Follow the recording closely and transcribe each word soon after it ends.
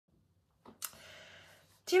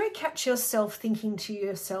Do you ever catch yourself thinking to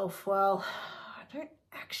yourself, well, I don't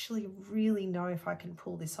actually really know if I can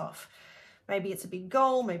pull this off? Maybe it's a big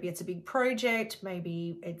goal, maybe it's a big project,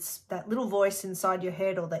 maybe it's that little voice inside your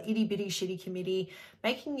head or the itty bitty shitty committee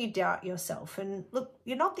making you doubt yourself. And look,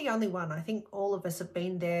 you're not the only one. I think all of us have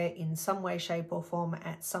been there in some way, shape or form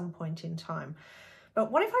at some point in time. But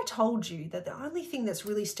what if I told you that the only thing that's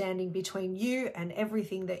really standing between you and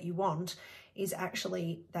everything that you want is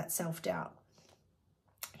actually that self-doubt?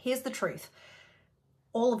 Here's the truth.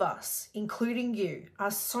 All of us, including you, are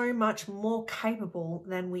so much more capable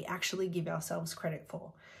than we actually give ourselves credit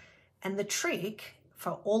for. And the trick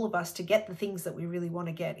for all of us to get the things that we really want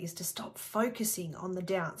to get is to stop focusing on the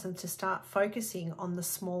doubts and to start focusing on the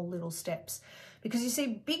small little steps. Because you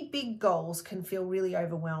see, big goals can feel really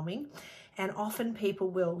overwhelming. And often people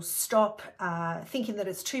will stop thinking that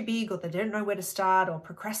it's too big or they don't know where to start or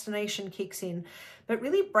procrastination kicks in. But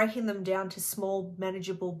really breaking them down to small,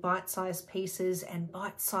 manageable, bite-sized pieces and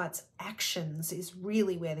bite-sized actions is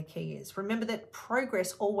really where the key is. Remember that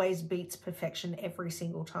progress always beats perfection every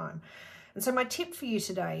single time. And so my tip for you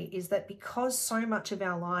today is that because so much of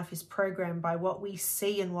our life is programmed by what we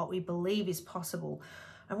see and what we believe is possible,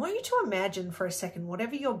 I want you to imagine for a second,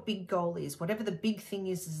 whatever your big goal is, whatever the big thing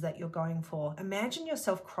is that you're going for, imagine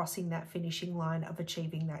yourself crossing that finishing line of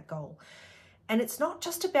achieving that goal. And it's not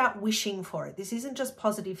just about wishing for it. This isn't just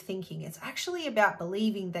positive thinking. It's actually about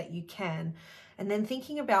believing that you can, and then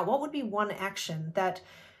thinking about what would be one action that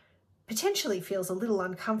potentially feels a little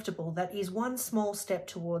uncomfortable, that is one small step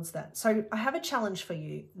towards that. So I have a challenge for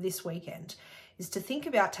you this weekend, is to think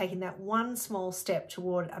about taking that one small step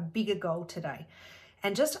toward a bigger goal today.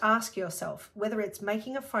 And just ask yourself whether it's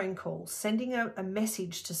making a phone call, sending a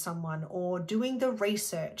message to someone, or doing the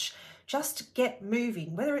research. Just get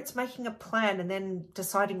moving, whether it's making a plan and then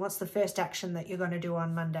deciding what's the first action that you're going to do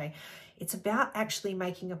on Monday. It's about actually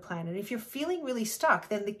making a plan. And if you're feeling really stuck,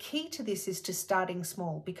 then the key to this is to starting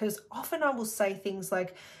small, because often I will say things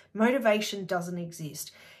like motivation doesn't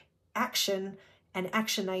exist. Action and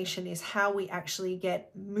actionation is how we actually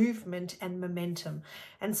get movement and momentum.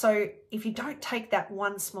 And so if you don't take that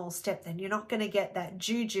one small step, then you're not going to get that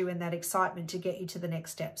juju and that excitement to get you to the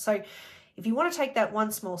next step. So if you want to take that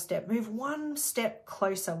one small step, move one step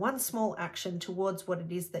closer, one small action towards what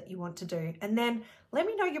it is that you want to do. And then let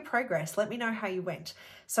me know your progress. Let me know how you went.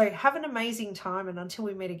 So have an amazing time. And until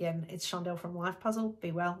we meet again, it's Shondell from Life Puzzle.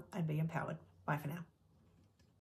 Be well and be empowered. Bye for now.